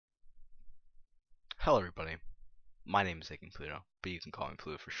Hello everybody, my name is Aiken Pluto, but you can call me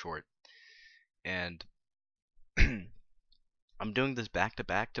Pluto for short, and I'm doing this back to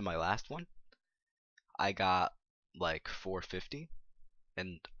back to my last one. I got like 450,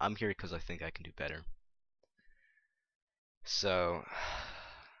 and I'm here because I think I can do better. So,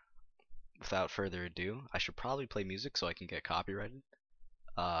 without further ado, I should probably play music so I can get copyrighted.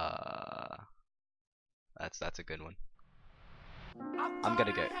 Uh, that's a good one. I'm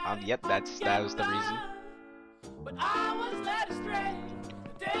gonna get, yep, that was the reason. But I was led astray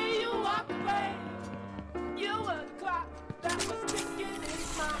the day you walked away. You were the clock that was ticking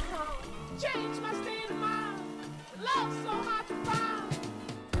in my home. Changed my state of mind. Love so hard to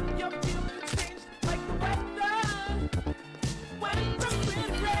find. Your feelings changed like the weather. Went from green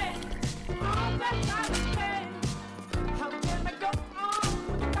to gray. All that I was paid. How can I go on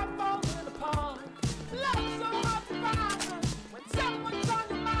when you got falling apart? Love so hard to find when someone's on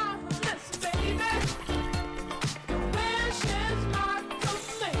your mind. Listen, baby.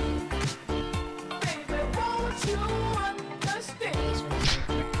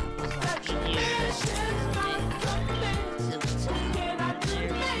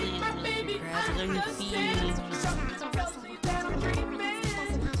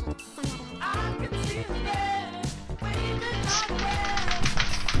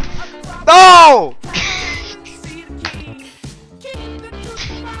 No!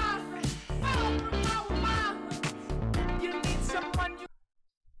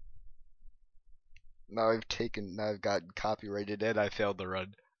 Now I've gotten copyrighted and I failed the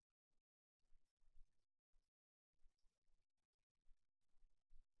run.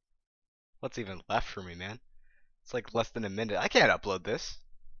 What's even left for me, man? It's like less than a minute. I can't upload this.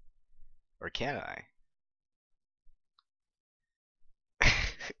 Or can I?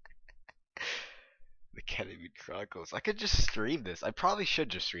 The ketamine Chronicles. I could just stream this. I probably should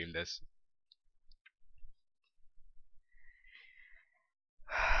just stream this.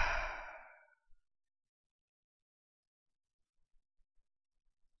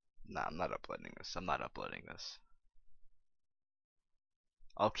 Nah, I'm not uploading this. I'm not uploading this.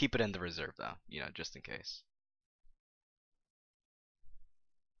 I'll keep it in the reserve though, just in case.